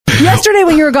yesterday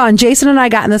when you were gone, Jason and I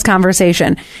got in this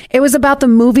conversation. It was about the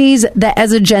movies that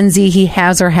as a Gen Z he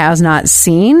has or has not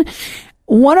seen.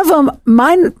 One of them,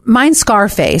 mine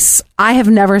Scarface. I have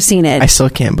never seen it. I still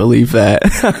can't believe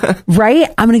that. Right?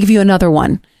 I'm going to give you another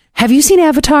one. Have you seen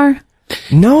Avatar?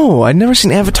 No, I've never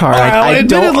seen Avatar.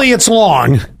 Admittedly, it's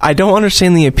long. I don't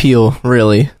understand the appeal,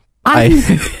 really.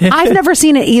 I've never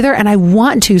seen it either, and I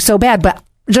want to so bad, but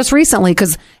just recently,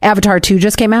 because Avatar 2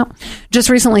 just came out, just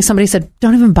recently somebody said,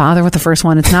 don't even bother with the first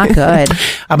one. It's not good.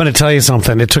 I'm going to tell you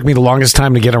something. It took me the longest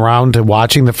time to get around to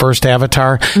watching the first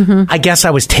Avatar. I guess I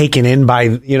was taken in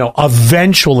by,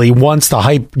 eventually once the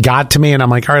hype got to me and I'm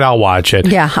like, all right, I'll watch it.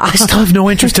 Yeah. I still have no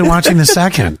interest in watching the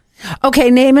second. Okay,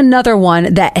 name another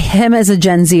one that him as a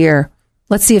Gen Zer,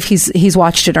 let's see if he's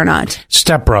watched it or not.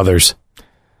 Step Brothers.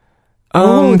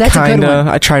 Oh, that's a good one.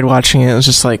 I tried watching it. It was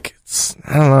just like,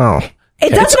 I don't know. It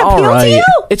doesn't It's appeal all right. to you?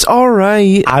 It's all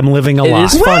right. I'm living a It lie.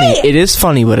 is funny. It is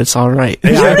funny, but it's all right.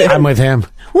 Yeah, I'm with him.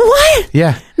 What?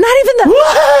 Yeah. Not even the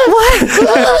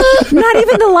what? Not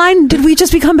even the line. Did we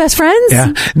just become best friends?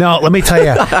 Yeah. No, let me tell you,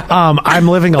 I'm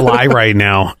living a lie right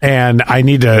now, and I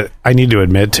need to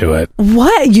admit to it.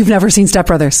 What? You've never seen Step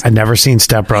Brothers? I've never seen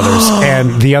Step Brothers.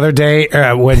 And the other day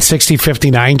when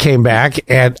 6059 came back,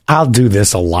 and I'll do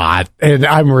this a lot, and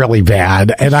I'm really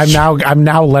bad, and I'm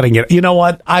now letting it. You know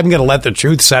what? I'm going to let the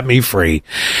truth set me free.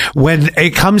 When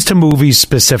it comes to movies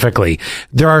specifically,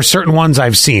 there are certain ones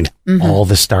I've seen. All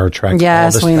the Star Trek.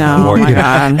 Yes, all the we Star know. Wars. Oh my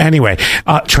God. Anyway,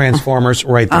 Transformers,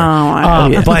 right there.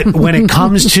 Oh, but when it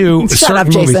comes to Shut certain up,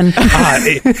 movies,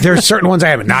 Jason. there's certain ones I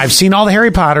haven't. Now I've seen all the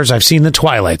Harry Potters. I've seen the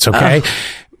Twilights. Okay.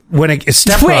 When it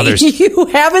Step Brothers. You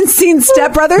haven't seen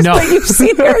Step Brothers, No. but you've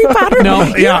seen Harry Potter?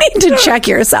 No, yeah. You need to check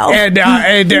yourself.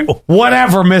 And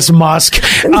whatever, Miss Musk.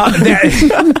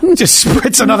 That, just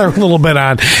spritz another little bit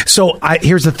on. So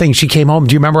here's the thing. She came home.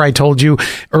 Do you remember I told you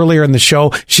earlier in the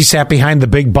show, she sat behind the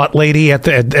big butt lady at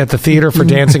the theater for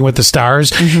Dancing with the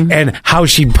Stars, and how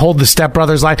she pulled the Step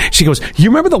Brothers line. She goes, you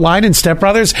remember the line in Step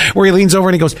Brothers where he leans over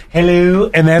and he goes,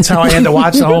 hello? And that's how I had to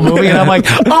watch the whole movie. And I'm like,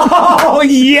 oh,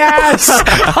 yes.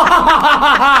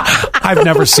 I've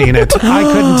never seen it. I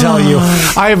couldn't tell you.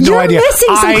 I have no idea. You're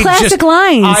missing some classic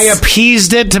lines. I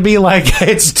appeased it to be like,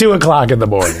 it's 2:00 in the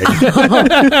morning. Okay,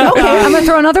 I'm going to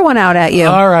throw another one out at you.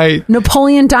 All right.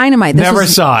 Napoleon Dynamite. Never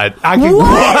saw it. I can, What?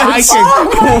 I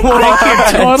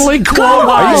can totally quote.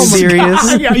 Are you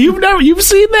serious? Yeah, you've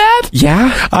seen that?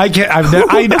 Yeah. I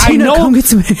Tina, know. come get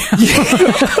some.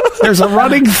 There's a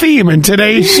running theme in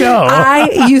today's show.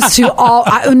 I used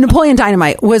to Napoleon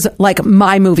Dynamite was like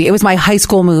my movie. It was my high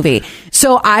school movie.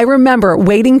 So I remember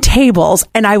waiting tables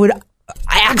and I would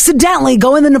accidentally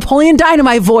go in the Napoleon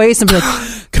Dynamite voice and be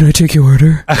like, can I take your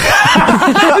order?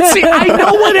 See, I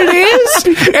know what it is,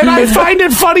 and I find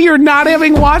it funnier not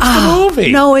having watched the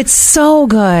movie. No, it's so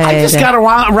good. I just got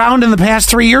around in the past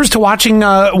 3 years to watching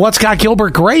What's Got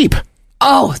Gilbert Grape.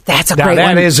 Oh, that's a Now, great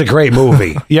one. that is a great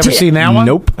movie. You ever seen that one?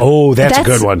 Nope. Oh, that's a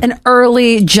good one. An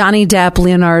early Johnny Depp,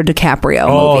 Leonardo DiCaprio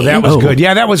Oh, movie. that was good.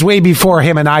 Yeah, that was way before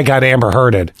him and I got Amber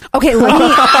Hearded. Okay, let me...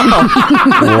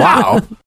 Wow.